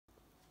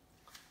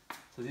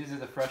So these are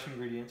the fresh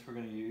ingredients we're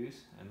going to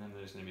use, and then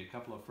there's going to be a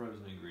couple of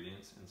frozen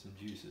ingredients and some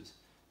juices.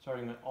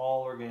 Starting with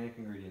all organic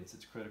ingredients,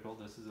 it's critical.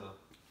 This is a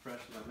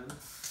fresh lemon.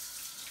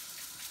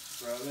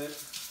 Rub it.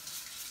 It's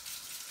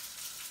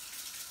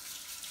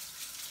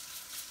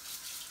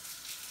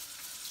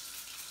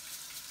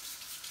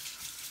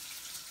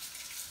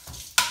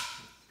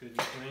good and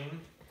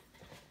clean.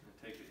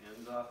 Take the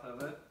ends off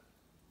of it.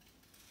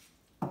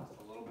 Just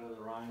a little bit of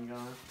the rind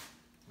gone.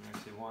 We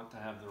actually want to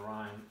have the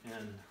rind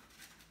in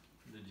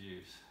the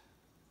juice.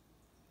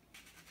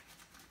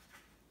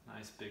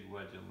 Nice big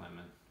wedge of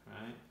lemon,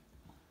 right?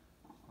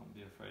 Don't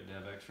be afraid to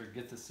have extra.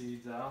 Get the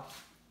seeds out.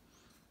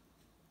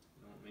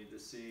 You don't need the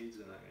seeds,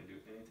 they're not going to do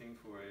anything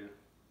for you.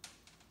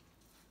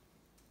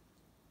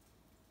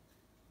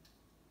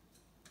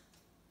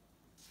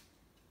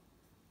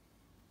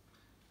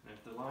 And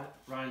if the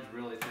rind's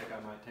really thick, I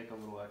might take a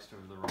little extra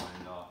of the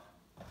rind off.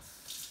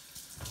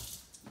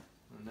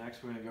 And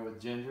next we're going to go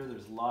with ginger.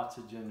 There's lots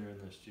of ginger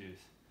in this juice.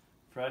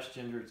 Fresh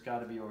ginger, it's got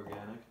to be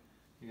organic.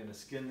 You're going to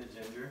skin the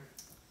ginger.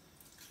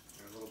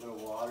 There's a little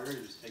bit of water.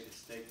 You just take a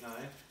steak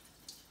knife,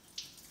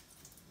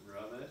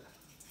 rub it.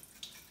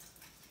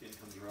 Skin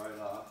comes right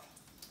off.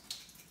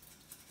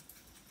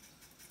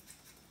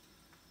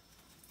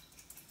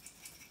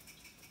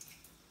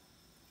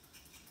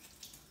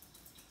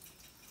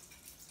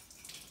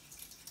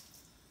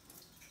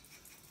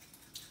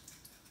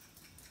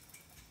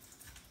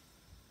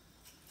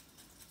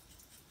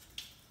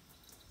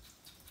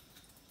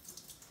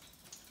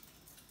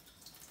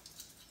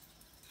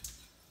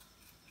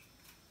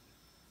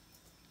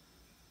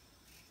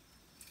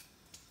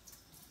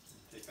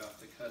 Take off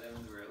the cut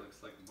ends where it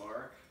looks like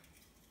bark.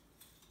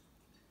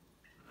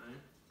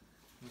 Alright.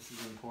 This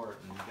is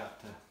important. You got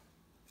to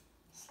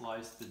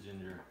slice the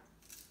ginger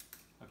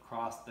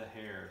across the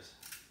hairs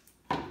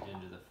of the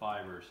ginger, the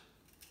fibers.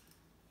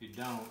 If you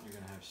don't, you're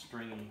going to have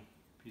stringy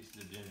pieces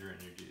of ginger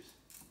in your juice.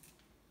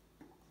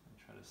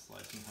 Try to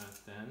slice them kind of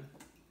thin.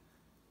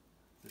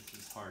 This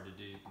is hard to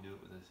do. You can do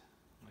it with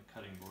a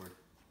cutting board.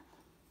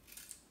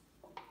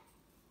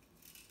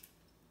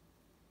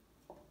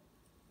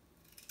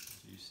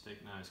 Use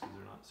steak knives because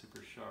they're not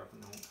super sharp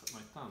and they won't cut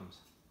my thumbs.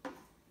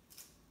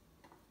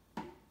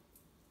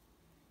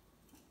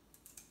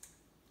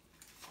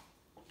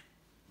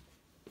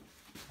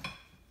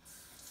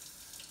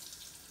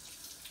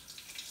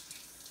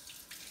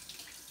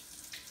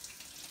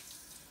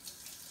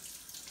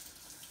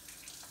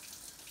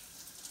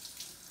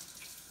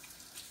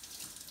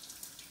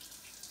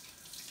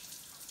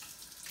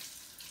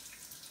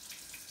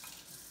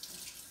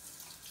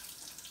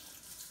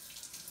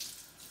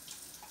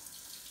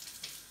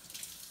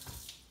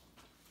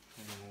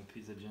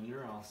 Piece of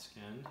ginger all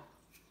skinned,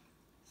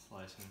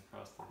 slicing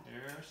across the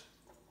hairs.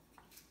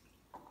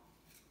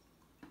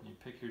 You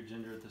pick your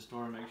ginger at the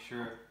store and make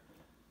sure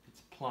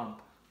it's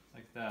plump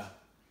like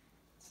that.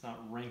 It's not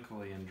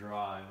wrinkly and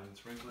dry. When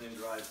it's wrinkly and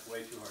dry, it's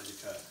way too hard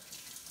to cut.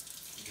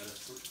 You gotta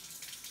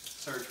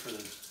search for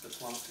the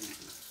plump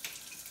pieces.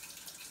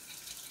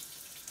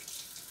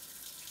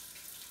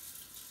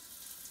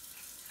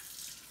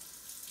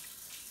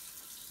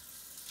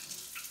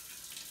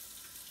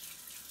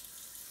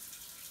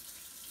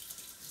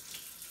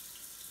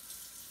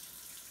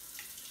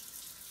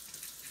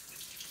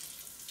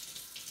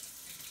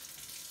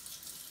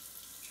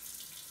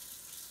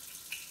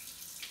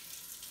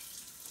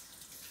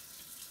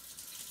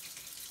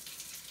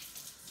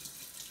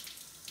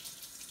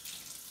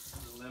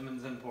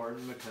 Lemon's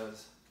important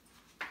because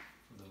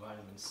of the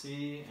vitamin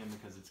C and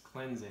because it's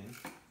cleansing.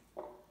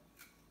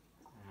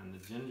 And the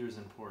ginger's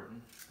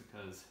important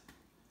because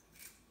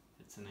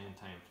it's an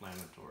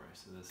anti-inflammatory.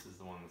 So this is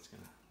the one that's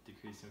going to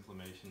decrease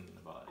inflammation in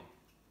the body.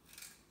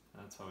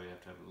 That's why we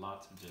have to have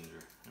lots of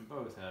ginger. And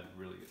both had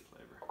really good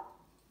flavor.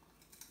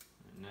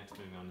 And next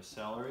moving on to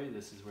celery.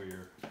 This is where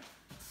your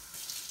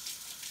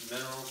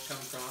minerals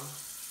come from.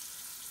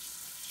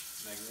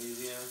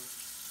 Magnesium.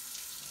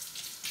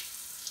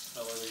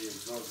 Celery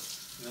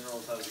absorbs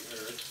minerals out of the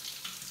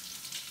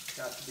earth.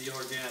 Got to be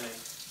organic.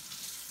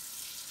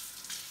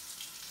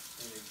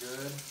 Really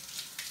good.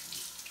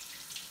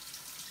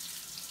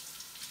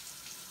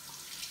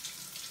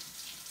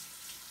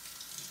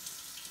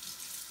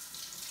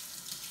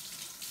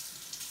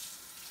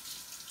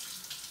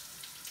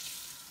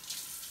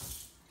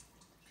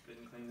 Good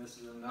and clean. This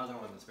is another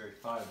one that's very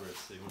fibrous,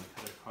 so you want to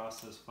cut across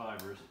those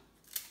fibers.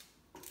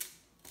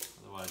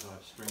 Otherwise you'll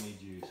have stringy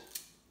juice.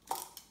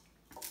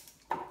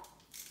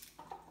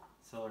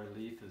 Celery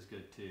leaf is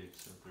good too,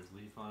 so if there's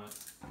leaf on it,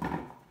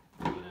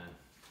 put it in.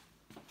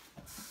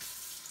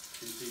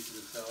 2 pieces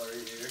of celery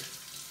here.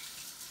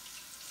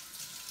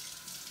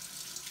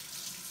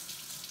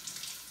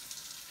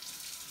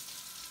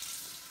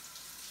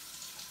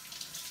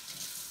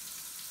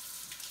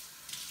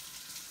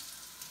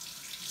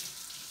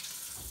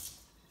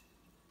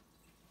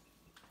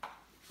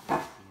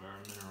 This is where our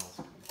minerals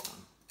come from,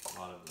 a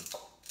lot of them.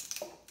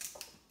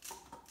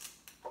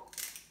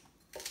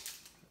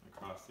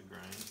 Across the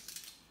grain.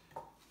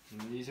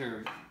 And these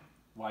are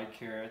white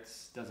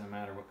carrots, doesn't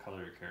matter what color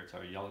your carrots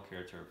are. Yellow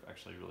carrots are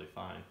actually really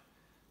fine.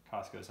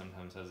 Costco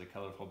sometimes has the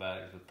colorful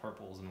bags with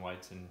purples and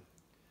whites and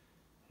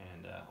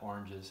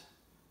oranges.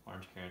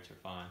 Orange carrots are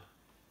fine.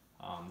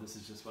 This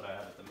is just what I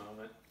have at the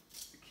moment.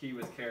 The key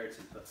with carrots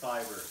is the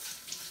fiber.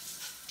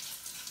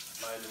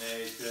 Vitamin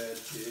A is good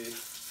too.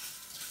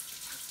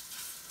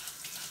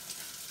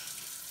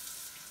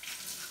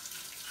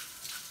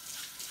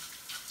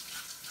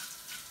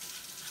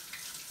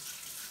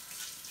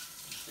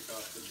 Take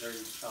off the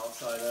dirty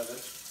outside of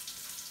it.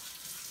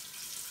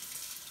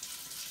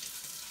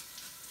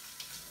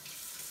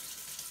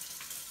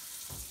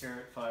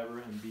 Carrot fiber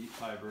and beet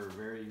fiber are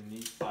very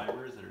unique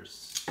fibers that are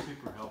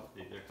super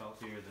healthy. They're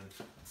healthier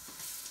than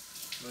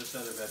most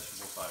other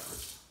vegetable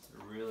fibers.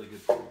 They're really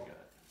good for your gut.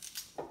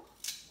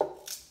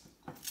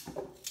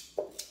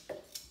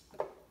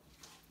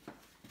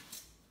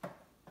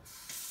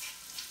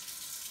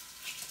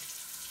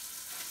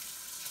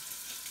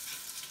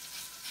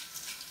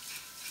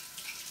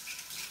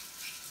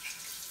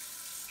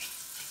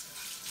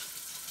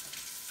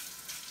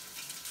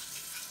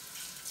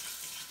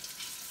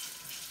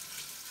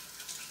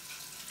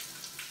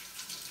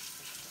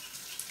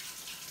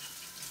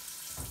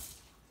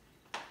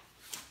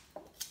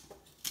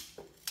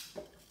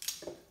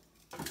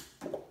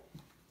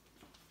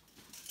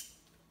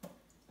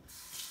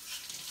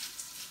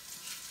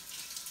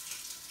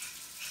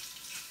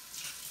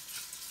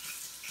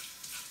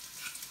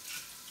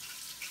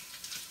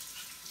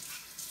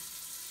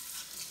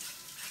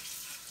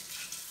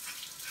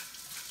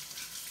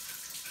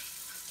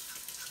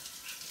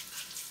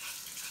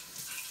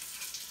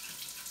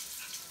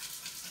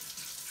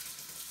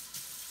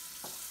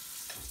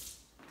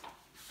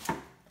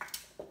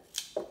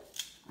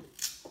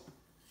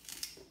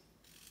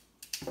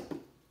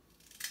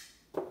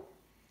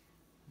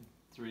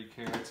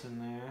 Carrots in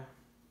there.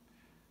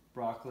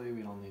 Broccoli,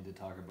 we don't need to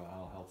talk about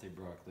how healthy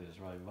broccoli is,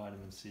 right?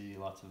 Vitamin C,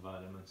 lots of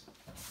vitamins.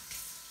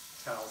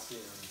 Calcium.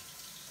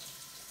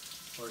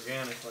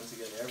 Organic, once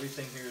again,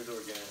 everything here is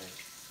organic.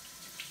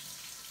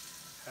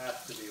 Has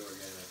to be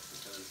organic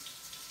because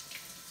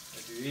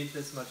if you eat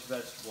this much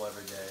vegetable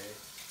every day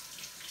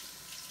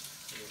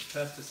and there's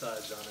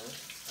pesticides on it,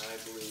 I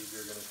believe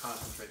you're going to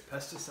concentrate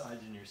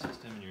pesticides in your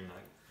system and you're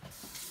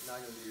not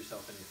going to do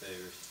yourself any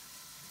favors.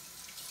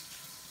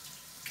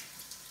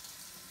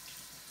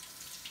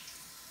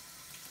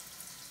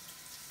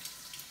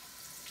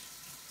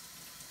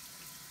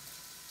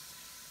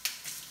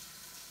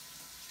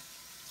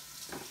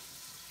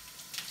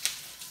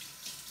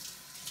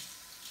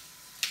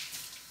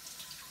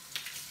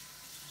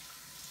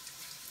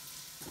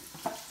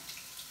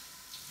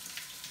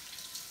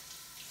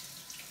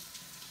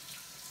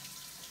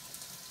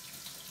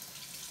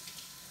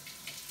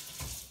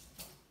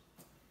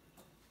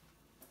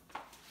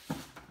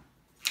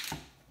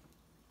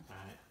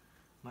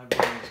 My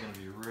bowl is going to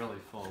be really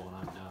full when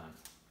I'm done.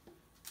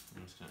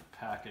 I'm just going to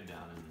pack it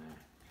down in there,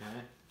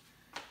 okay?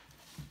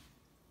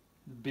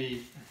 The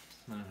beet,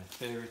 one of my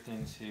favorite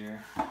things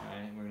here,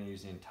 right? We're going to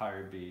use the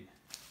entire beet.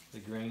 The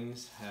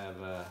greens have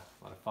a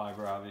lot of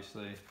fiber,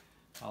 obviously.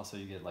 Also,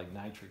 you get like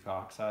nitric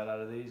oxide out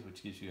of these,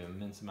 which gives you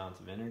immense amounts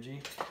of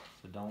energy.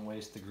 So don't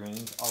waste the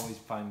greens. Always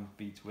find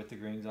beets with the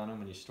greens on them.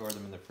 When you store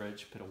them in the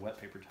fridge, put a wet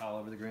paper towel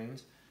over the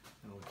greens,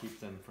 and it'll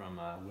keep them from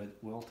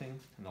wilting,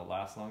 and they'll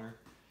last longer.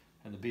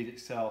 And the beet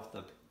itself,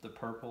 the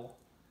purple,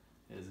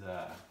 is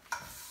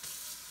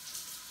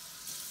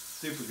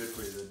super good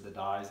for you. The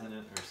dyes in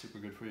it are super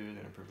good for you.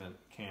 They're going to prevent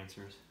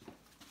cancers.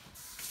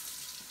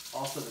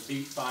 Also, the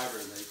beet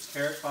fiber, the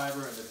carrot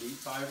fiber and the beet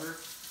fiber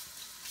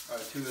are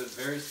two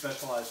very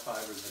specialized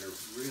fibers that are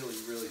really,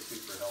 really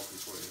super healthy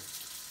for you.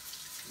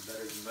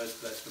 Better than most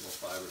vegetable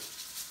fibers.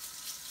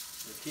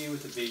 The key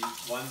with the beet,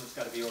 one, it's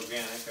got to be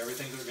organic.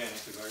 Everything's organic.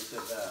 We've already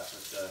said that.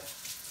 But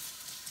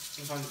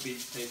sometimes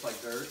beets taste like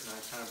dirt, and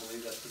I kind of believe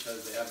that's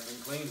because they haven't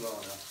been cleaned well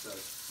enough. So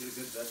get a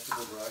good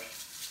vegetable brush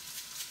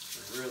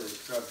and really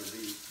scrub the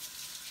beet.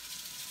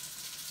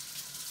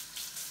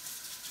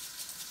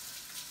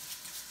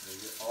 They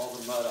get all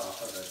the mud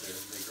off of it.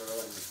 They grow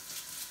in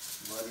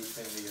muddy,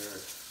 sandy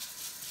earth.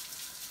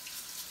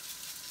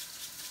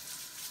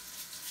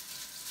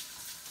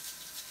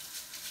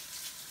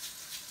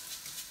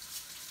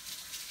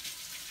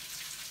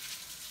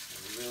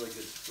 And really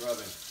good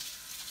scrubbing.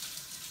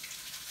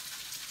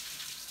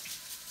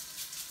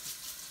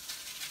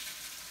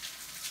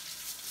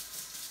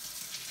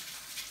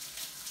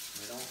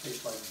 They don't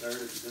taste like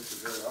dirt if you get the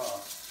dirt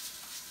off.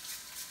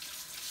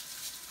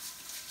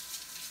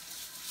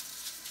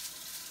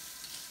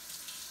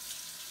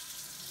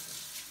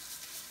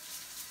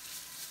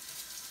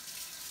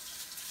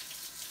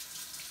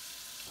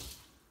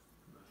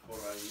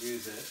 Before I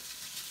use it,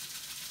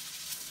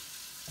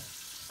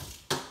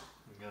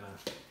 I'm gonna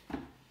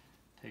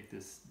take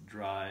this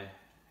dry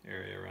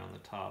area around the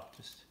top,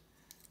 just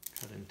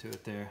cut into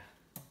it there.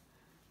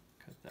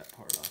 Cut that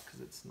part off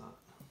because it's not.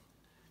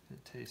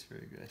 It tastes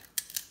very good.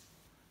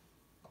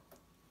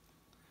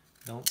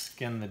 Don't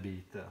skin the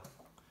beet though.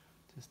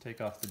 Just take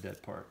off the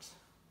dead parts.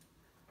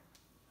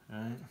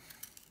 Alright?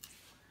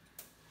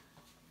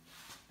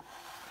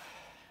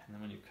 And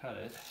then when you cut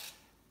it,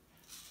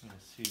 you're going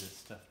to see this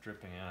stuff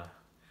dripping out.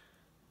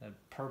 That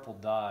purple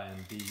dye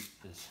in beet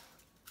is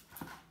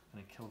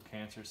going to kill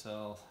cancer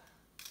cells.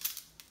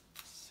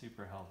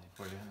 Super healthy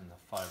for you, and the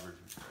fibers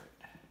are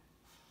great.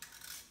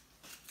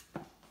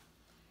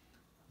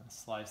 I'll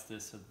slice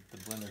this so that the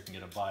blender can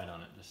get a bite on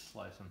it. Just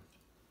slice them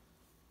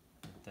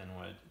in thin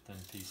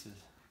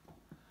pieces.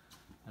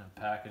 And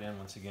pack it in.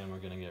 Once again, we're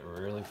going to get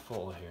really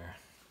full here.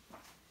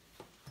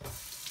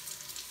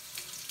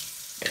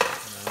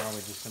 And now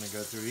we're just going to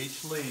go through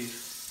each leaf.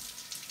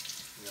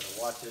 You got to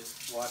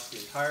watch the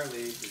entire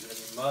leaf. There's going to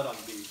be mud on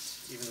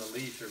beets. Even the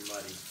leaves are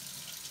muddy.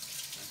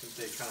 I think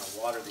they kind of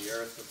water the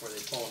earth before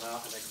they pull them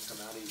out to make them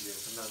come out easier.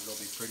 Sometimes they'll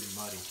be pretty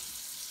muddy.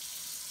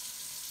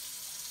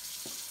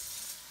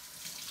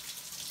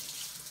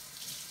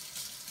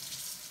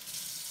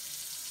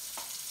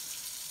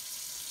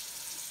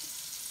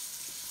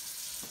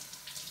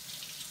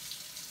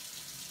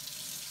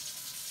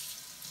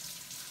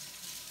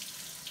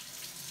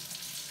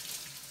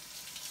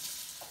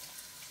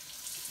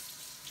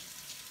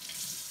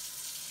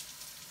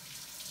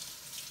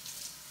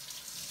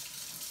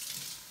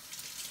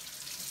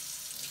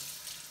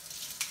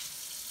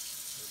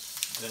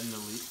 Then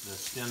the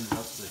stems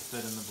up so they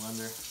fit in the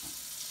blender.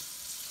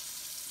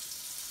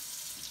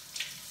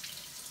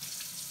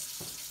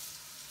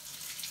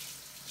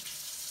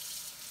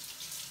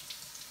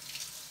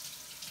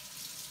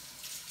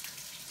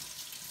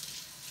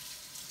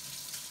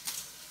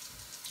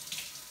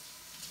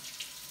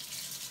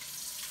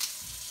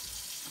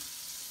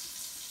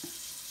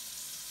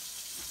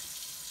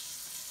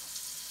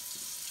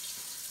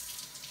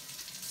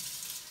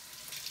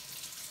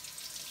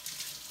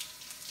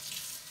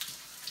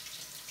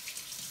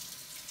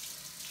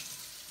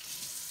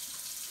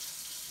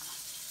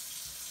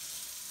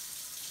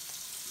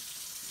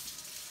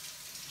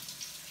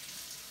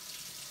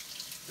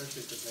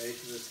 Especially at the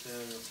base of the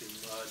stem, you'll see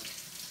mud.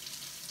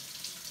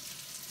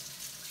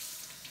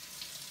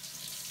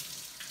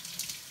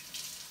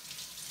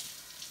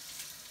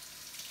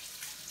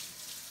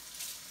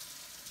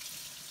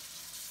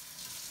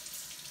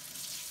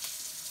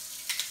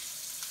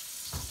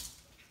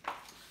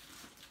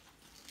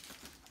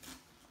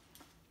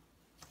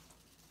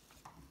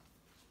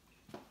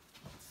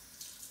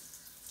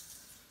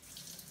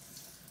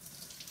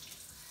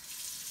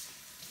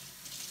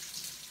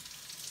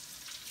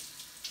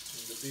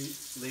 The beet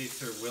leaves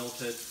are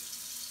wilted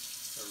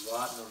or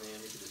rotten on the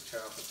end. You can just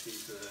tear off a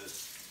piece of it.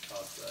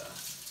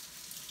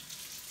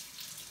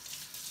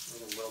 A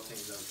little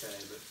wilting is okay,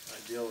 but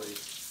ideally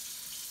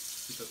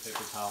keep a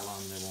paper towel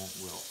on, they won't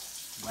wilt.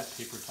 Wet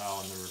paper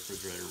towel in the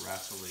refrigerator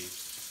wraps the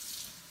leaf.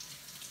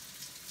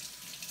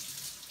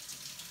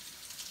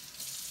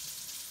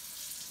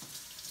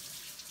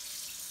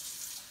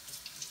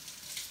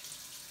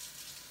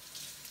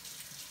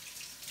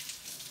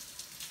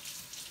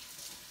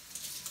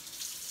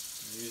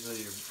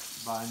 Usually you're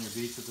buying your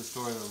beets at the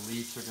store, the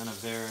leaves are going to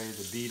vary,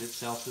 the beet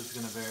itself is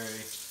going to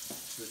vary.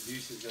 The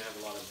juice is going to have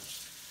a lot of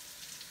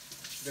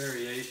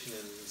variation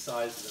in the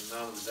size and the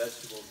amount of the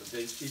vegetables,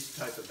 each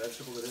type of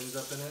vegetable that ends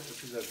up in it,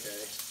 which is okay.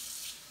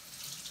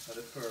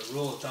 But for a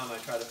rule of thumb, I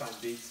try to find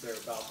beets that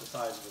are about the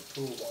size of a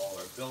pool ball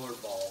or a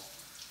billiard ball,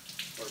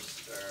 or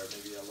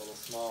maybe a little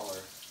smaller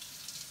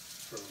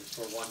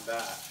for one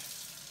batch.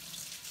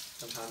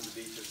 Sometimes the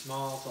beets are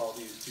small, so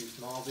I'll use 2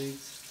 small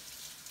beets.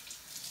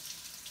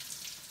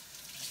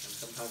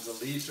 Sometimes the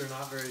leaves are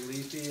not very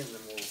leafy, and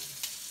then we'll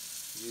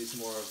use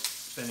more of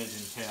spinach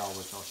and kale,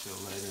 which I'll show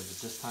later.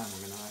 But this time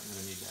we're not going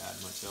to need to add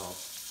much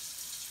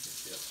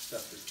else. Get the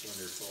stuff is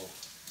wonderful.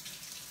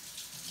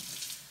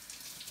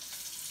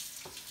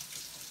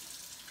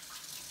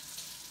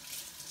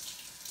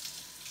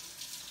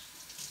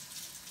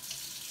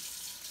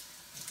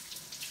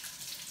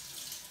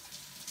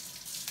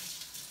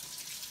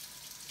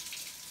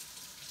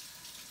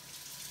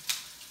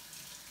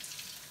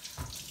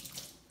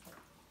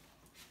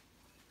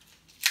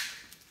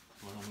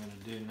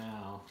 Do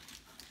now,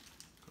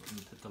 go ahead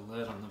and put the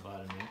lid on the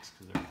Vitamix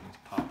because everything's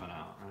popping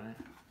out, right?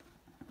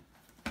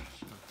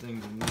 Shove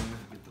things in there,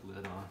 get the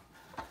lid on.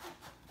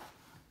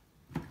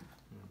 I'm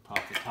going to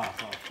pop the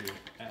top off here,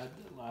 add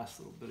the last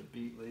little bit of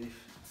beet leaf.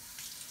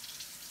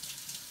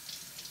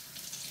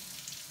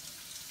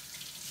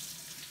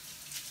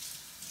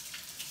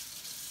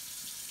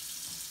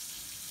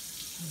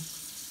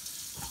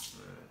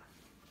 All right.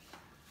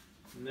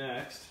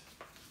 Next,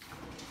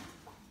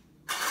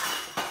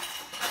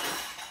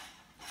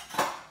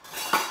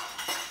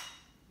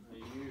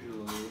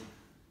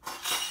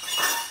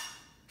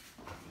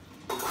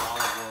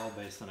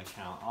 on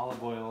account.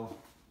 Olive oil,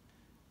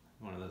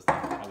 one of those things,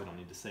 I probably don't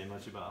need to say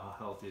much about how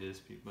healthy it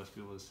is. Most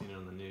people have seen it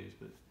on the news,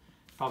 but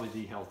probably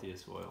the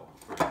healthiest oil.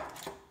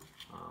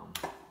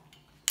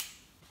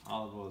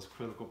 Olive oil is a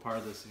critical part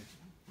of this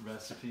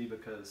recipe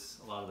because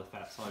a lot of the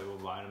fat soluble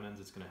vitamins,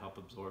 it's going to help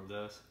absorb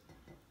those.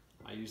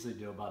 I usually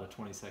do about a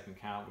 20-second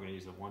count. We're going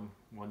to use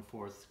a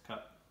 1/4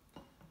 cup,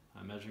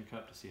 measuring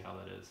cup to see how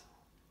that is.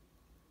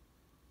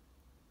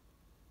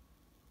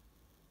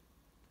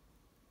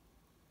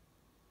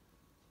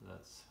 So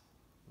that's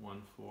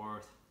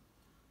 1/4.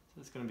 So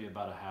it's going to be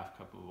about a 1/2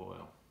 cup of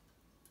oil.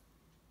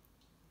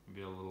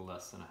 Maybe a little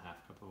less than a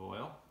 1/2 cup of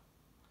oil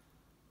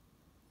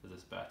for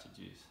this batch of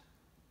juice.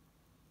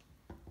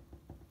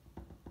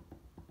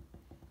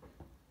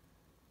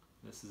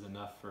 This is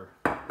enough for,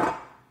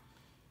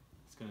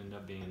 it's going to end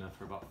up being enough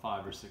for about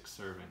 5 or 6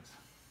 servings.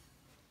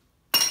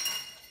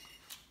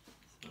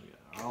 So we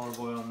got our olive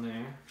oil in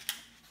there.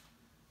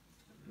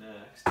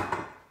 Next,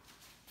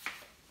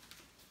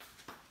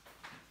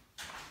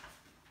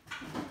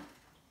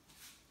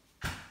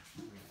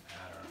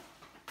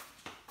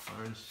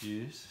 orange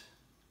juice.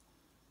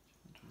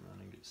 To run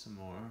and get some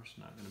more. It's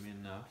not going to be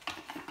enough.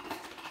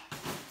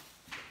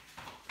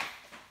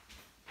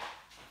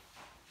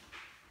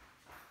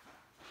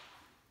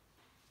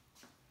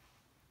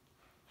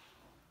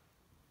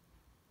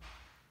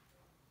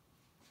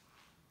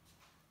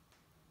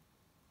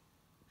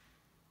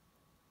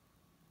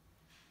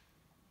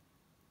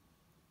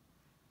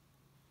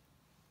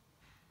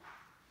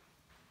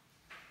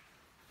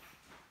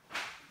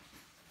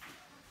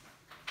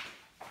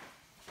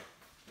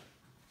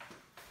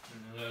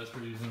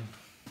 We're using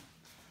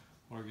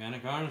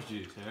organic orange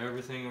juice.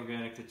 Everything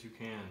organic that you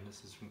can.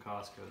 This is from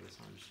Costco, this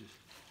orange juice.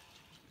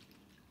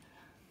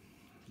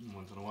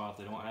 Once in a while, if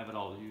they don't have it,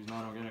 I'll use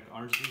non-organic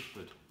orange juice,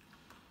 but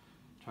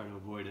try to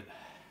avoid it.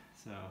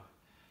 So,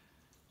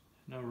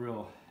 no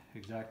real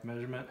exact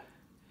measurement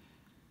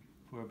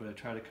for it, but I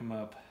try to come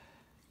up.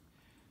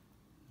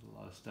 There's a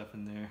lot of stuff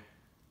in there.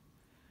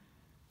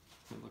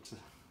 So it looks a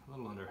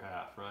little under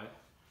half, right?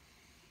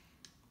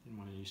 Didn't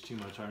want to use too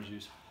much orange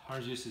juice.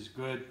 Orange juice is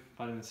good,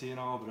 vitamin C and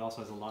all, but it also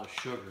has a lot of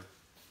sugar.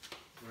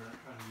 We're not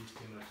trying to use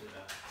too much of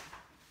that.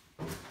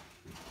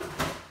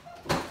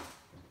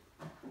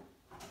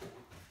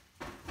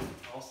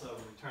 Also,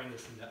 when we turn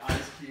this into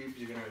ice cubes,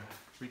 you're going to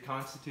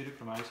reconstitute it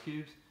from ice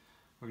cubes.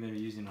 We're going to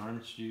be using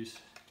orange juice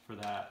for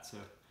that, so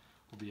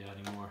we'll be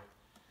adding more.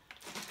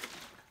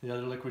 The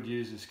other liquid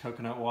used is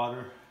coconut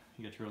water.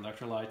 You get your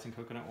electrolytes in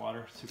coconut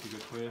water, super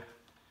good for you.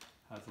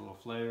 Has a little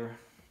flavor.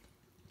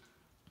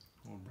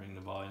 We'll bring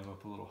the volume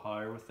up a little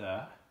higher with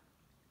that,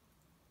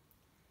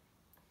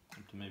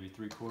 up to maybe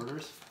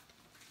 3/4.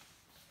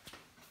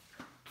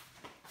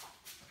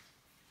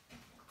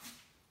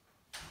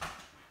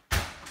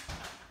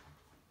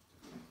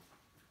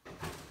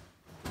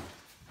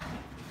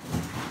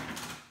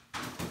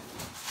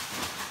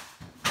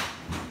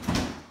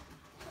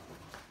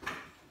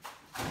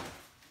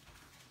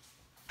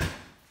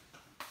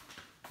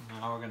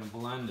 Now we're going to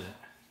blend it.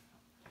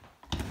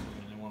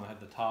 We're going to want to have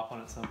the top on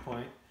at some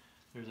point.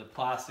 There's a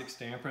plastic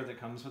stamper that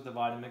comes with the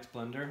Vitamix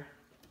blender,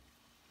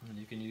 and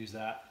you can use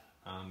that.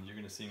 You're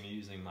going to see me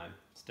using my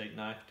steak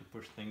knife to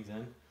push things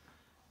in.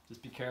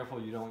 Just be careful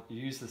you don't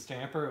use the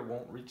stamper, it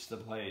won't reach the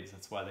blades.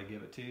 That's why they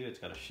give it to you. It's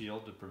got a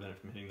shield to prevent it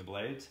from hitting the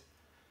blades.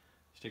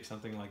 You stick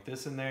something like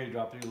this in there, you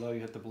drop it too low, you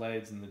hit the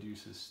blades, and the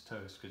juice is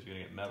toast because you're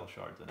going to get metal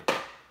shards in it.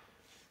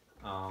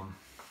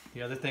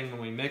 The other thing, when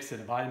we mix it,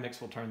 a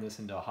Vitamix will turn this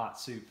into a hot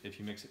soup if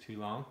you mix it too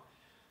long.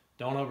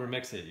 Don't over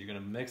mix it. You're going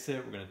to mix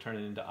it, we're going to turn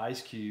it into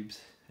ice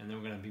cubes, and then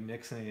we're going to be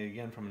mixing it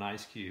again from an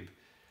ice cube.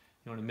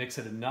 You want to mix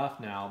it enough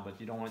now,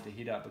 but you don't want it to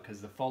heat up because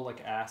the folic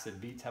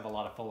acid, beets have a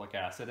lot of folic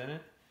acid in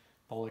it.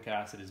 Folic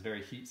acid is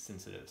very heat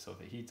sensitive, so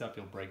if it heats up,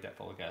 you'll break that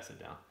folic acid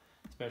down.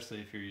 Especially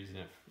if you're using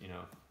it,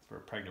 for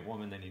a pregnant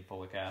woman, they need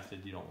folic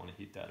acid. You don't want to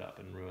heat that up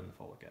and ruin the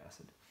folic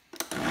acid.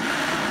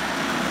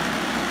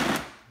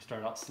 You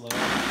start out slow.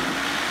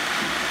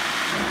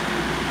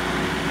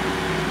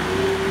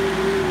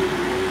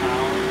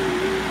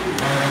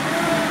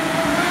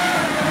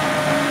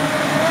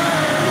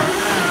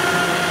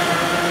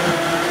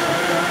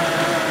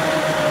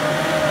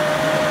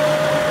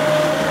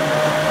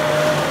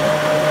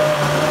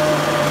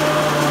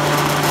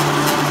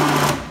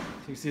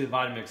 See, the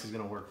Vitamix is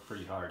going to work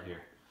pretty hard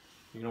here.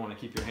 You're going to want to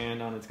keep your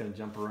hand on it. It's going to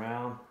jump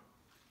around.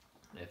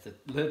 If the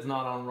lid's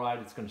not on right,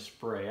 it's going to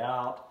spray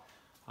out.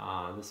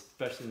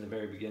 Especially in the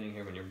very beginning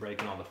here when you're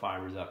breaking all the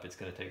fibers up, it's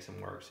going to take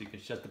some work. So you can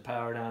shut the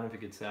power down if it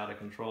gets out of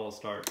control.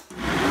 Start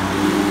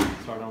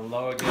on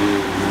low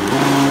again.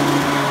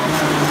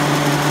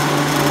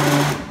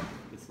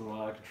 Gets a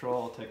little out of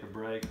control. Take a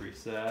break,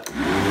 reset.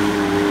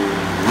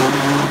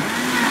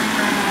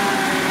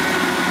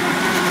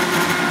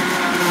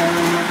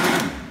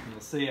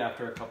 See,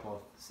 after a couple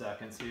of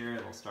seconds here,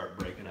 it'll start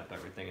breaking up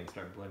everything and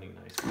start blending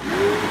nicely.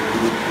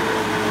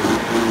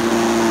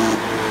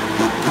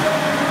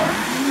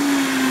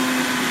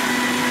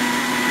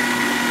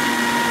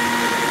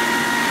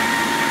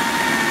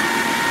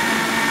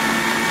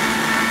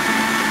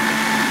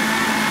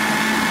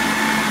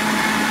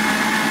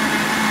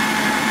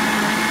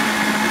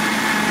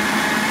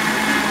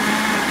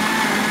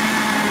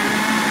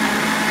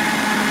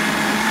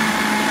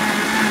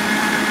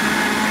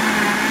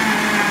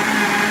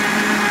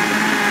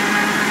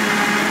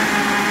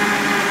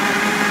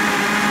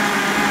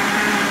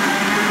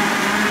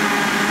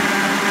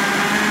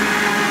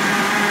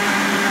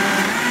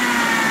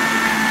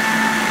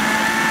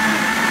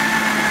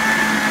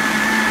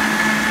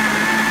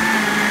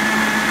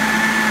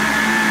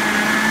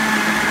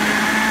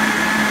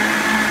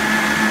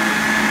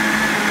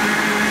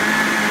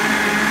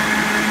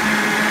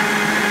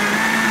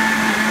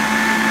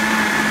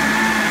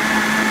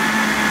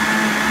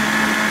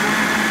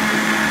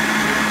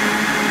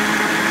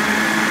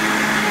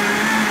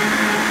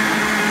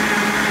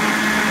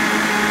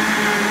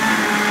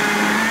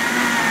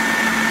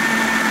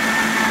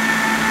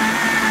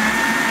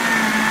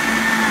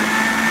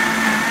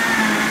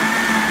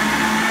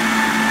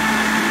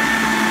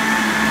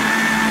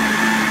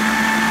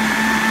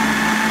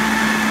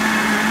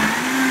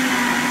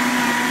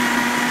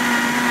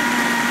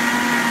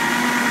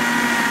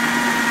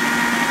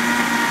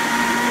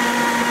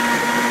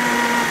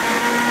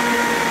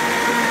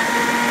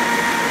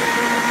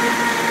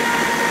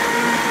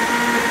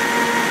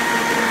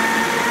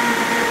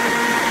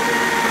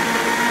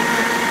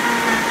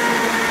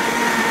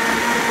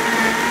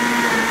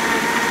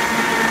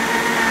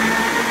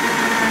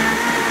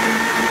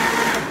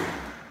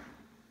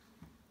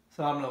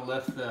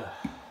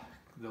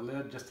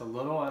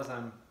 as I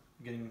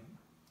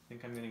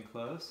think I'm getting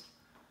close.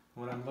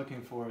 What I'm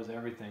looking for is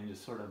everything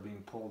just sort of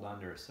being pulled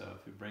under. So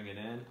if you bring it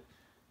in,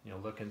 you know,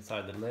 look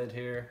inside the lid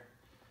here.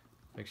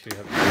 Make sure you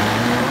have.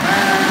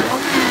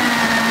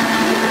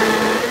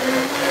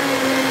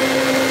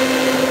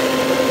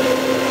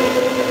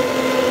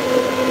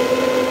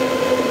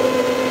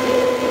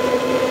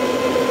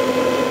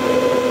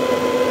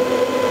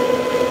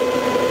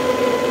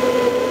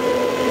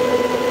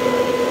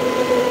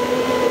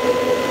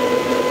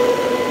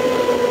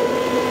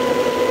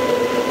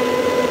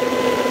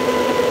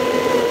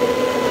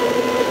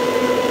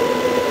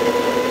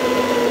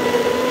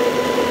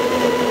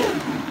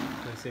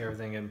 See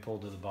everything getting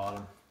pulled to the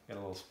bottom. Got a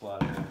little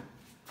splatter here.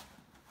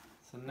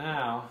 So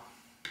now,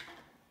 you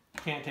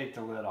can't take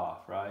the lid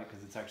off, right?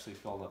 Because it's actually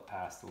filled up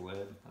past the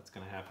lid. That's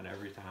going to happen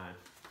every time.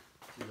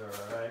 These are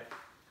all right.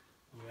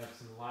 We have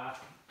some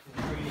last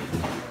ingredients to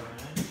go in.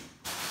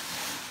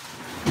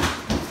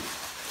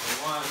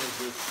 So one is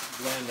this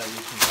blend I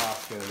use from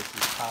Costco. This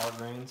is Power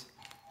Greens.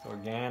 It's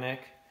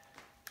organic.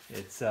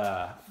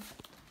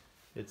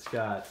 It's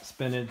got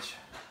spinach,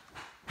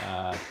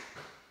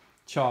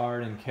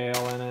 chard, and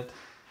kale in it.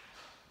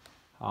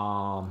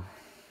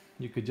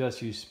 You could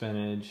just use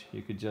spinach,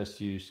 you could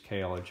just use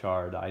kale or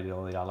chard.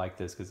 Ideally, I like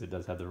this because it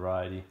does have the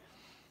variety.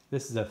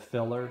 This is a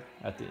filler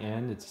at the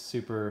end. It's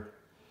super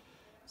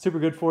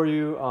good for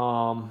you,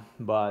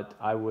 but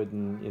I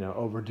wouldn't, you know,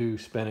 overdo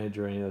spinach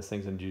or any of those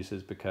things in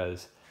juices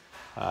because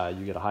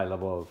you get a high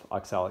level of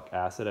oxalic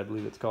acid, I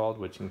believe it's called,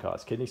 which can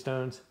cause kidney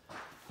stones.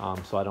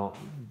 So I don't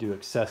do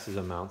excessive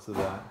amounts of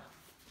that.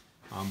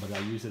 But I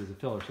use it as a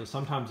filler. So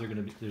sometimes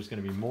there's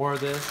gonna be more of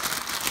this,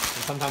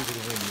 and sometimes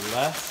there's gonna be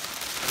less.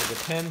 It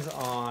depends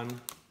on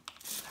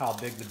how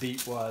big the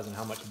beet was and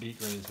how much beet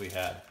greens we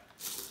had.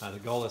 The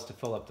goal is to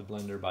fill up the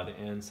blender by the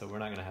end, so we're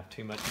not gonna have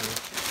too much more.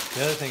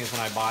 The other thing is when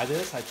I buy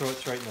this, I throw it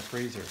straight in the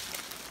freezer.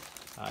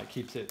 It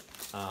keeps it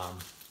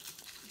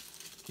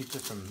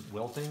from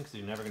wilting because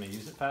you're never gonna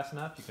use it fast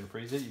enough. You can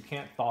freeze it. You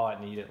can't thaw it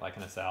and eat it like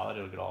in a salad.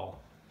 It'll get all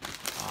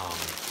kind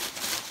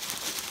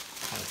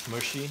of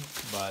smushy,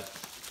 but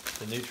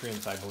the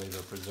nutrients, I believe,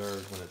 are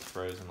preserved when it's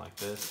frozen like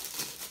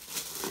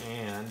this,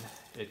 and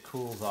it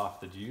cools off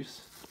the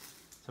juice.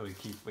 So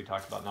we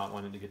talked about not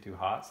wanting to get too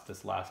hot. So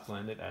this last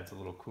blend, it adds a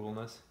little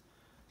coolness.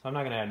 So I'm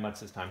not going to add much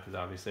this time because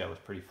obviously I was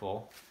pretty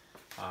full.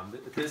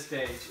 At this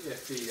stage,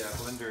 if the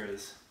blender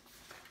is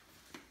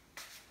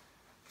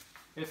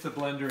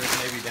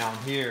maybe down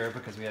here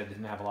because we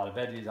didn't have a lot of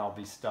veggies, I'll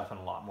be stuffing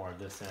a lot more of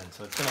this in.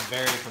 So it's going to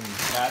vary from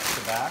batch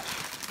to batch.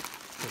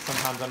 So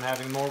sometimes I'm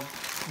having more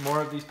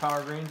of these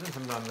Power Greens, and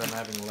sometimes I'm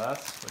having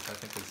less, which I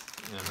think is,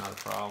 you know, not a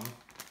problem.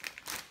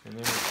 And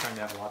then we're trying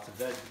to have lots of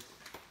veggies.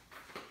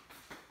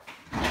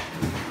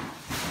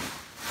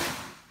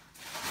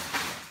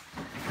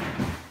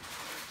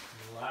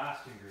 The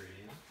last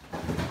ingredient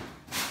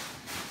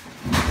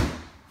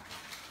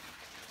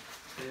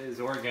is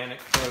organic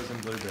frozen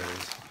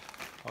blueberries.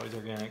 Always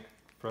organic,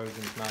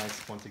 frozen's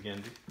nice. Once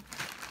again,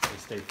 they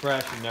stay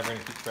fresh. You're never going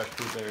to keep fresh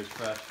blueberries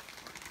fresh.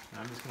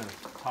 And I'm just going to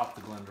top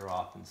the blender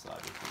off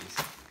inside with these.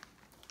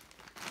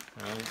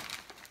 Alright.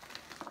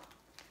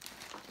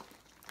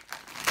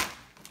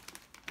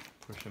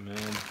 Push them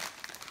in.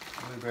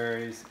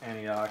 Blueberries,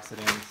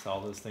 antioxidants,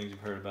 all those things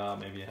you've heard about.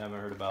 Maybe you haven't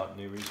heard about.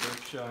 New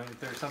research showing that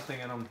there's something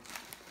in them.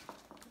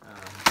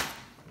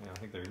 You know, I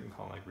think they're even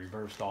calling like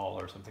reversal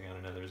or something. I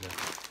don't know. There's a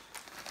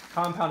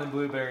compound in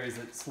blueberries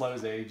that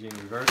slows aging,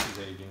 reverses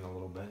aging a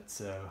little bit.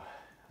 So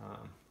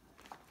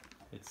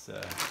it's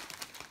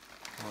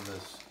one of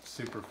those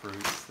super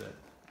fruits that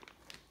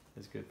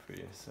is good for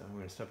you. So I'm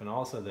going to stuff in.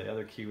 Also, the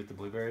other key with the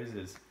blueberries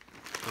is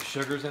the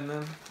sugars in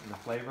them and the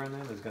flavor in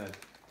them is going to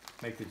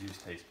make the juice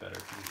taste better.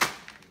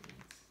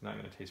 It's not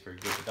going to taste very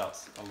good without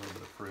a little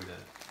bit of fruit in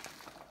it.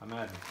 I'm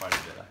adding quite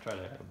a bit. I try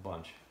to add a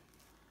bunch.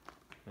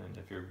 And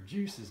if your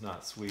juice is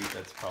not sweet,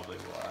 that's probably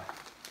why.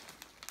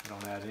 I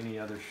don't add any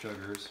other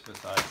sugars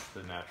besides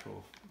the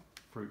natural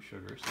fruit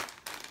sugars.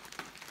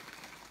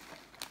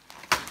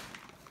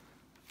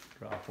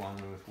 Drop one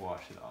with,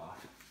 wash it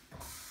off.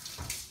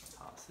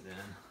 Toss it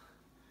in.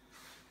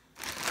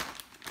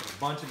 Put a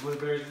bunch of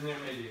blueberries in there,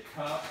 maybe a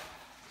cup,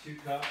 2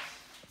 cups.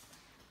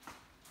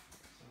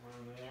 Somewhere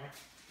in there.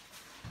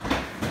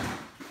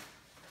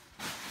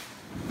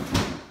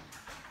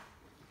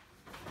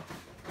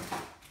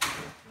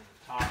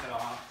 Top it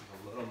off with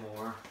a little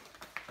more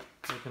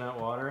coconut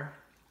water.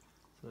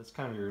 So that's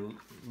kind of your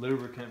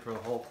lubricant for the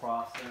whole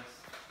process.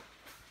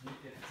 If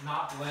it's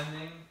not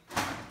blending,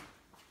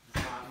 it's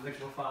not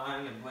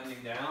liquefying and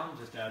blending down,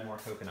 just add more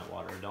coconut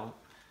water. Don't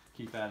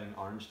keep adding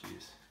orange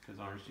juice because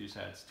orange juice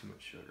adds too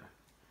much sugar.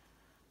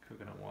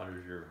 Coconut water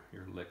is your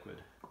liquid.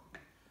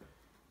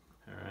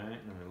 All right,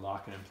 and then we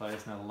lock it in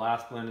place. Now the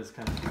last blend is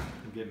kind of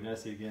get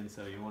messy again,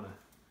 so you want to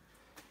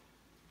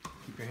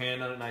keep your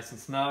hand on it nice and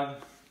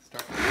snug.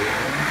 Start. You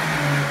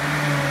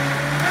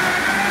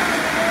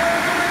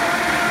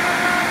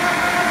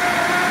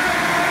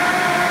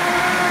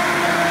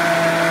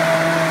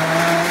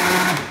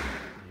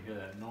hear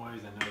that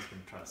noise? I know it's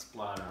going to try to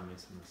splatter on me,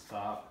 so I'm going to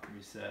stop,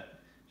 reset.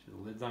 Make sure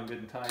the lid's on on good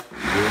and tight.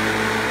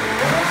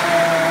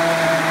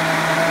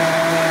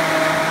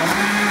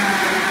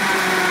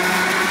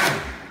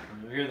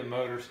 And you'll hear the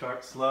motor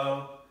start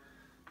slow,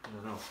 and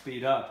then it'll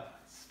speed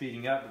up. It's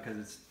speeding up because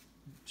it's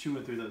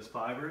chewing through those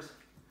fibers,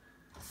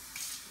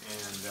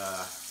 and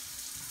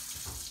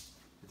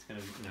it's going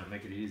to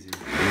make it easier.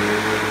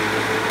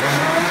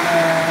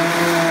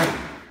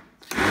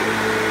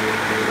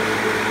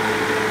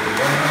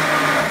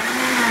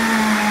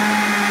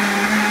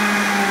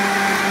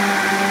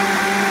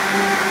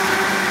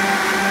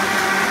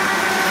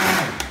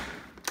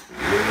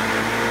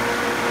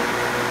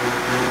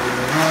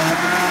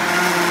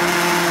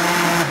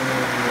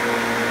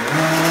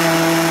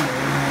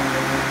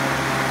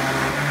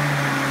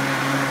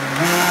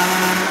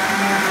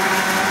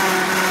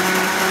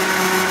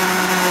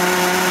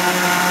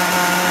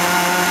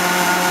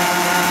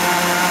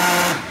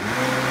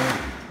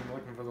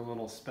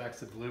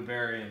 Specks of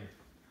blueberry and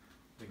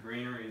the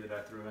greenery that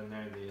I threw in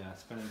there, the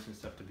spinach and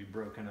stuff, to be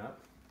broken up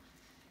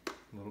a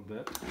little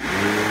bit.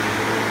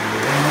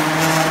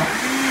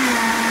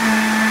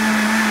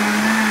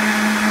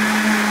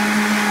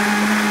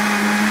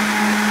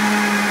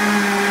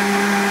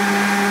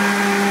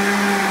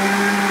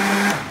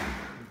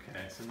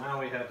 Okay, so now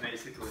we have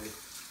basically,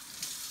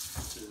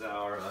 this is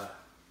our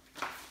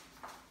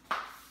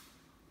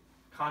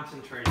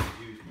concentrated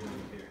juice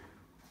blend here.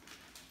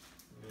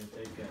 I'm going to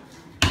take a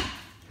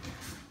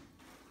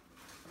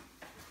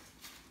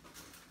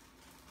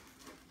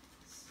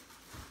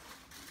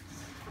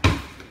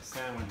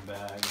sandwich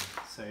bag and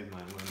save my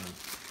lemon.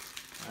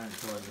 I didn't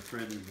throw it in the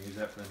fridge. We can use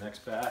that for the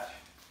next batch.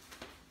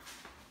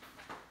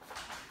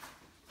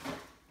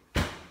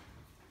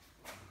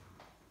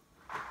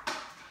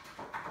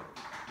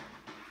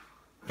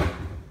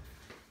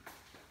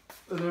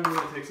 And then we're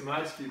going to take some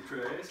ice cube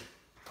trays.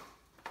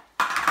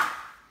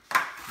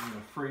 I'm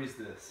going to freeze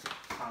this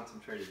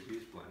concentrated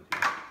juice blend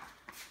here.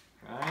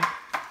 Right?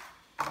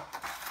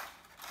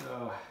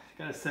 So,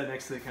 you gotta set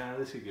next to the counter.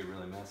 This could get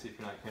really messy if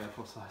you're not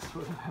careful, so I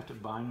sort of have to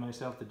bind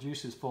myself. The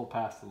juice is full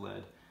past the lid.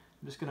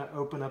 I'm just gonna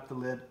open up the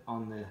lid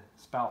on the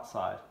spout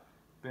side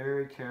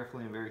very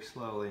carefully and very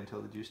slowly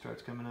until the juice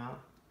starts coming out.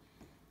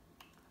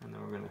 And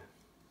then we're gonna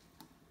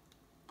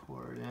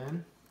pour it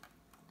in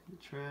to the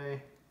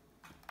tray.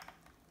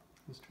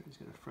 This tray's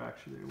got a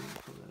fracture there, we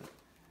won't fill that up.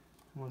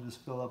 We'll just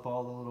fill up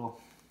all the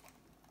little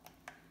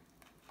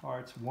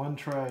parts. One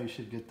tray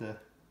should get the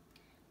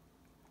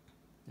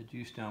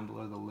juice down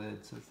below the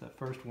lid, so it's that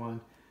first one.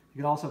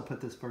 You can also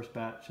put this first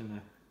batch in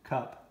a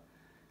cup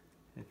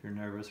if you're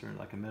nervous, or in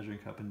like a measuring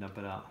cup, and dump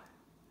it out.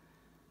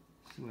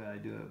 That's the way I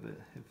do it, but if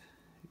you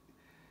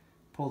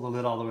pull the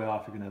lid all the way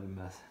off, you're gonna have a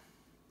mess.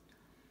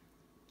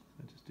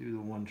 So just do the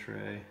one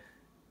tray.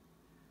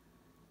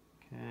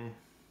 Okay.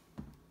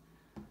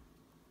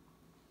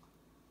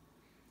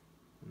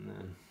 And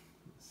then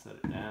set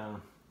it down.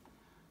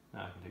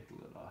 Now I can take the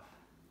lid off.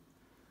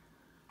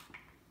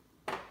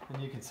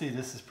 And you can see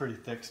this is pretty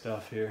thick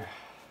stuff here.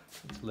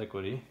 It's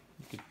liquidy.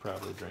 You could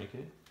probably drink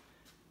it.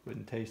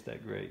 Wouldn't taste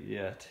that great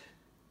yet.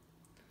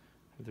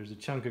 If there's a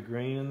chunk of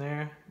green in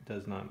there, it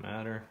does not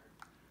matter.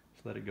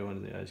 Just let it go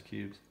into the ice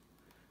cubes.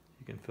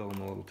 You can fill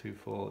them a little too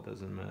full, it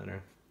doesn't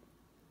matter.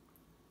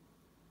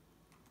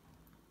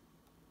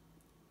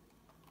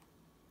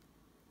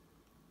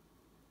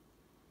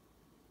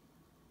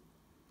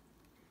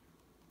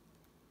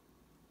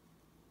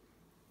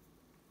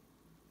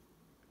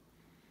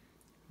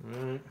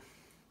 Alright.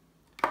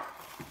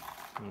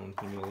 One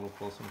thing a little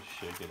full, so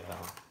shake it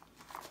out.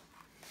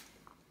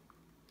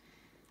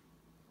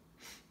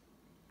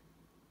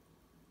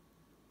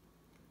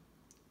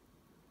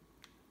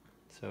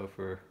 So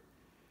for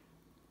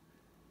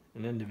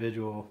an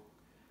individual,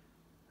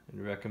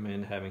 I'd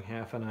recommend having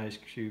half an ice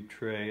cube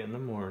tray in the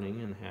morning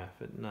and half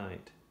at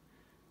night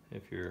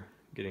if you're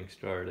getting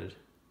started.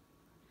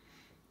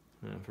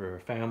 And for a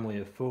family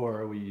of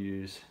 4, we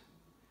use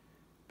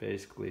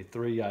basically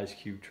 3 ice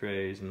cube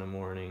trays in the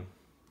morning.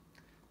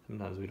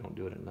 Sometimes we don't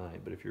do it at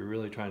night, but if you're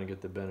really trying to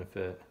get the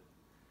benefit,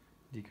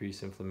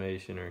 decrease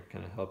inflammation, or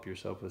kind of help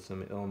yourself with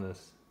some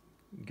illness,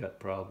 gut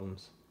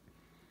problems,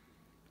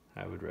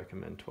 I would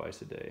recommend twice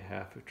a day.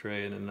 Half a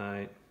tray in the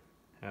night,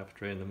 half a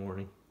tray in the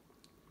morning.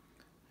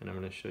 And I'm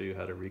going to show you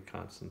how to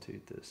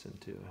reconstitute this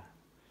into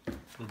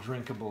a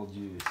drinkable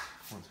juice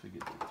once we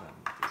get done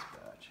with this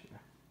batch here.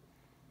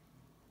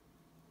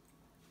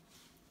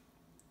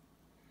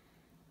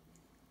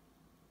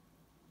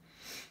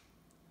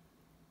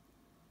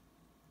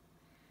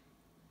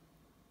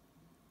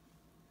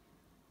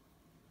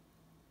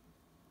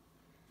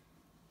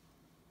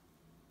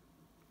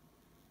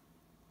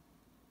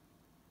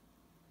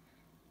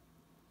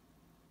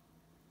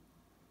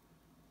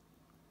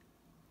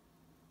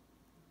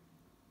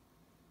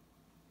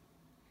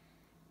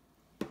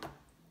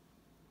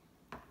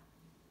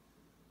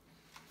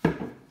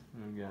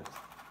 We got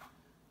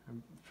our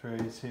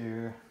trays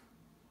here.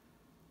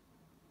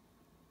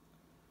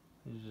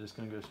 These are just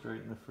going to go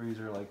straight in the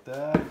freezer like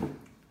that.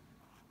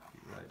 Be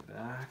right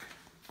back.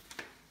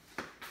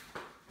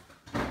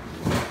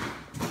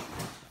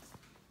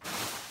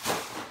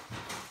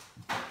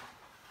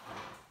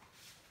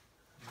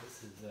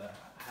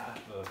 half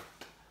of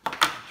a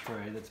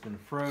tray that's been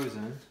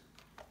frozen.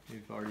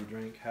 We've already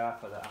drank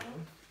half of that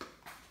one.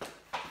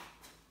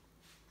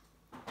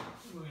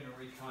 We're going to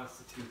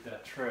reconstitute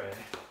that tray.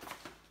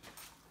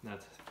 And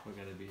that's going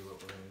to be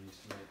what we're going to use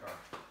to make our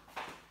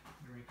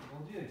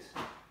drinkable juice.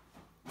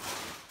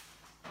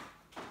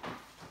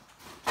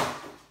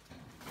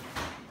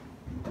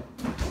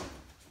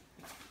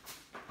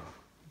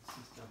 Let's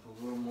just dump a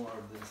little more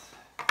of this.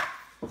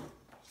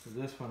 So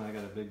this one I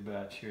got a big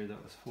batch here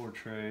that was 4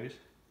 trays.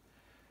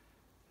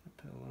 I'll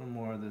put a little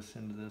more of this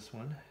into this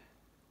one.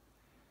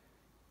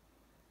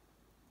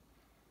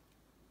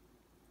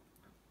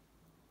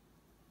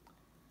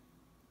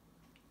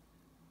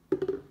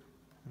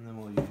 And then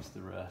we'll use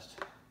the rest.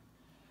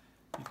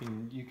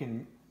 You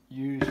can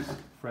use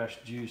fresh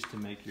juice to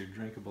make your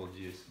drinkable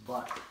juice,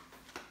 but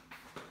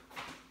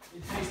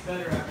it tastes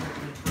better after it's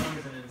been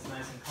frozen and it's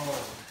nice and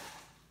cold.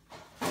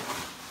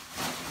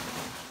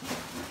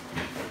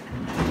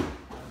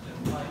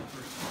 Just like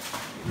for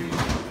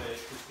freezing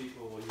bake, because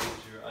people will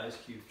use your ice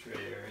cube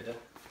tray area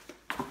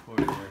for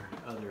your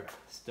other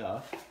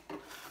stuff.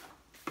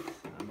 So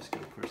I'm just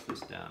going to push this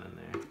down in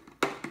there.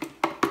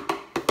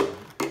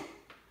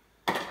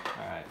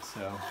 Alright,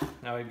 so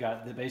now we've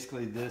got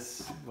basically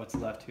this, what's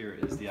left here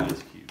is the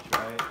ice cubes,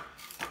 right?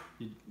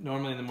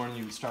 Normally in the morning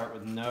you would start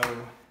with no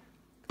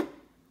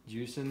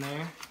juice in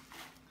there.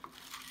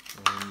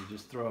 And you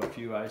just throw a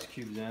few ice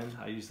cubes in.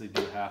 I usually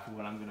do half of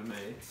what I'm going to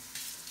make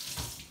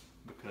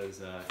because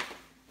it's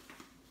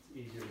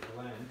easier to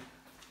blend.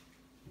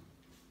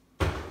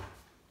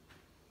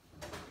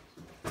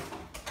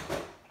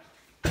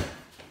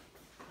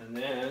 And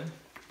then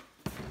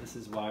this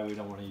is why we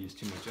don't want to use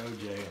too much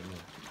OJ in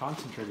the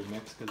concentrated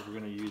mix, because we're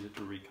going to use it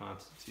to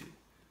reconstitute.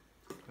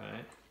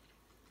 Okay,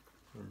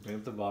 we're bring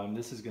up the volume.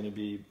 This is going to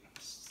be,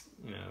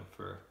 you know,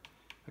 for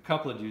a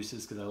couple of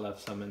juices because I left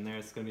some in there.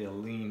 It's going to be a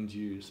lean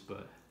juice,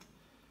 but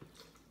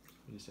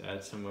we just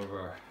add some of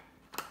our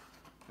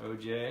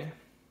OJ.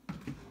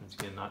 Once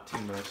again, not too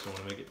much. Don't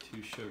want to make it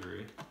too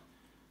sugary.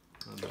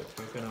 A little bit of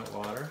coconut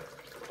water.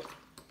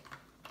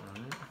 All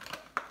right.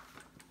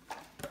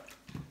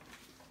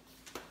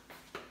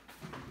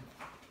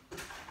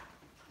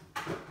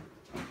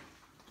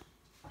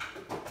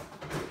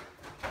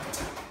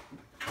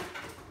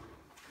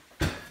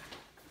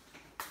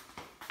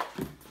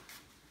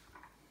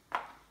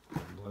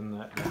 Blend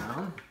that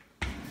down.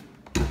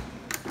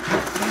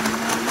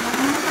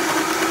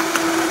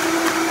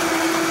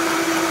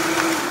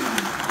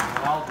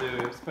 What I'll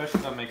do, especially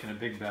if I'm making a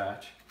big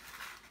batch,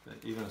 but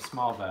even a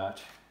small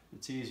batch,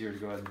 it's easier to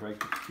go ahead and break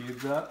the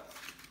cubes up.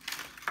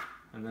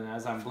 And then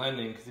as I'm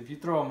blending, because if you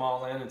throw them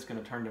all in, it's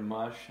going to turn to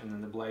mush, and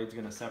then the blade's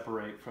going to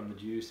separate from the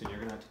juice, and you're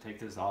going to have to take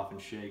this off and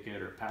shake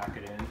it or pack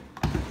it in.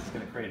 It's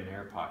going to create an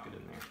air pocket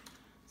in there.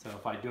 So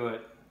if I do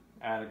it,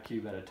 add a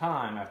cube at a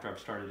time after I've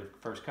started the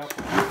first couple.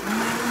 Slow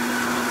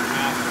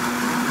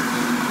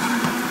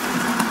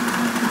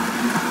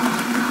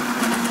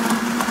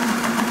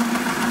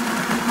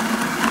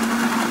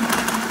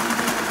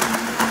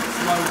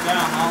it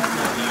down, I'll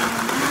slow down.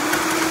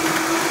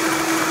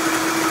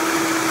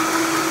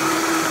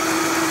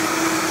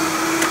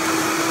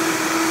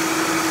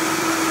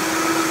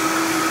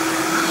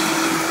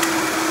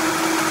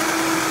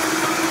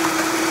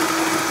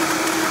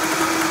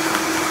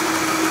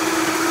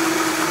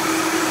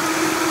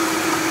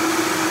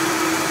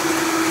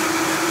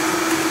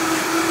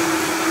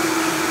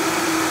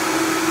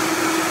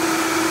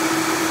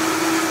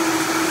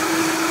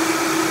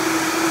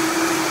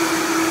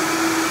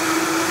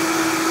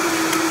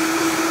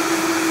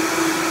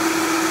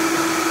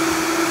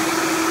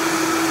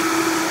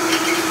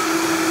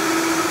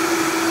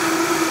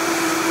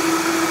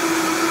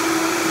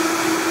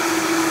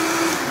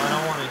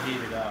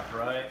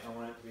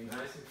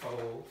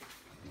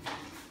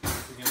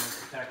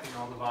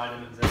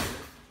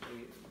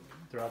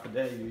 Throughout the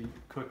day, you eat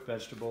cooked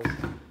vegetables.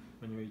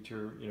 When you eat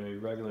your, your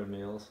regular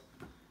meals,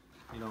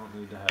 you don't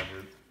need to have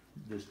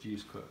this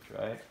juice cooked,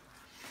 right?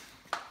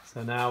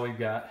 So now we've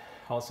got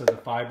also the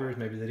fibers.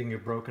 Maybe they didn't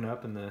get broken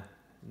up in the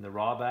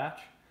raw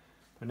batch,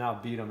 but now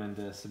beat them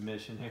into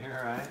submission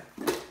here, right?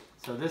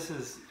 So this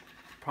is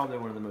probably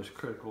one of the most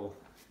critical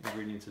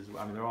ingredients as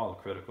well. I mean, they're all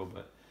critical,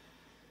 but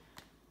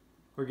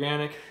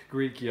organic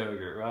Greek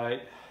yogurt,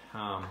 right?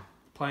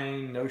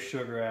 Plain, no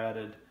sugar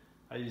added.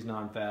 I use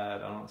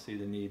non-fat. I don't see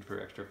the need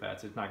for extra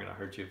fats. It's not going to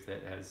hurt you if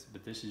it has,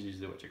 but this is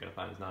usually what you're going to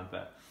find is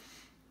non-fat.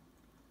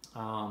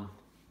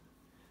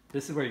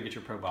 This is where you get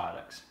your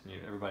probiotics.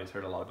 Everybody's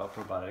heard a lot about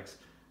probiotics.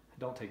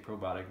 Don't take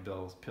probiotic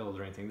pills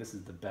or anything. This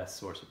is the best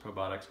source of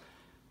probiotics.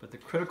 But the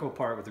critical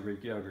part with the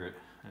Greek yogurt,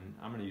 and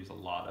I'm going to use a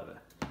lot of it,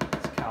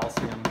 is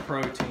calcium,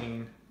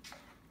 protein,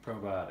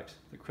 probiotics.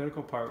 The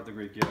critical part with the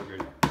Greek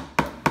yogurt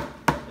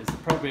is the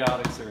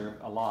probiotics are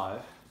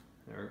alive.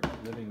 They're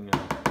living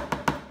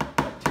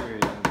bacteria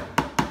in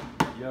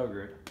the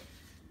yogurt.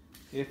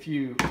 If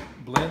you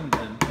blend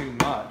them too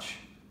much,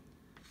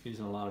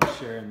 using a lot of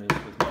sharing this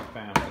with my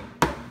family,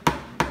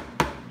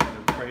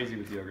 they're crazy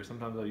with yogurt.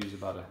 Sometimes I'll use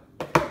about a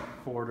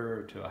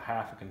quarter to a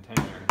half a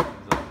container.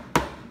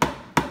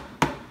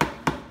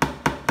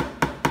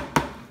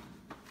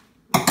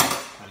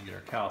 trying to get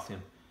our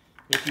calcium.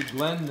 If you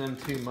blend them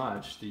too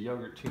much, the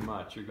yogurt too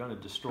much, you're going to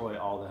destroy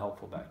all the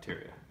helpful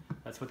bacteria.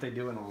 That's what they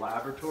do in a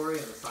laboratory,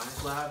 in a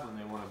science lab, when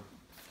they want to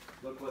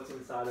look what's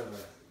inside of a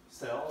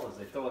cell, is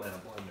they throw it in a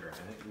blender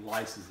and it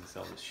lyses the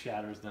cells, it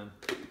shatters them.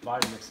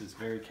 Vitamix is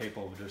very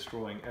capable of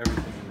destroying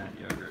everything in that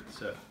yogurt.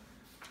 So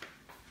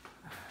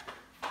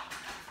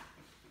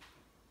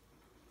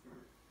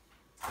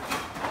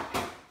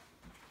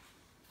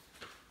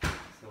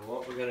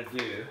what we're going to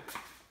do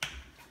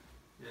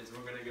is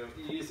we're going to go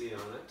easy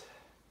on it.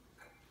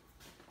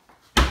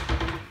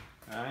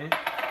 Alright?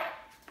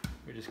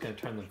 We're just going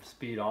to turn the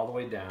speed all the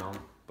way down.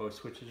 Both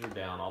switches are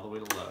down all the way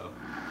to low.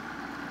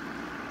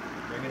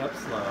 Bring it up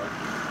slow.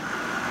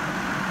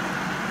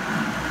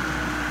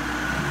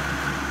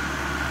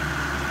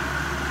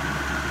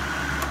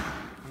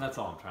 And that's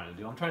all I'm trying to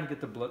do. I'm trying to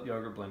get the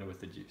yogurt blended with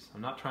the juice.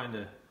 I'm not trying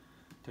to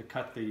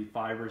cut the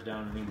fibers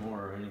down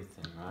anymore or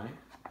anything, right?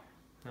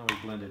 Now we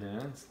blend it in.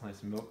 It's a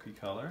nice milky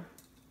color.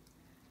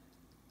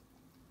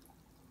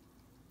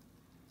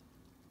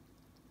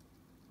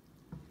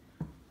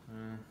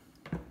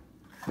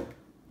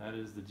 That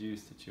is the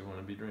juice that you want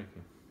to be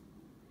drinking.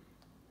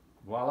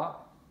 Voila!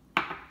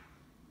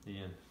 The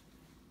end.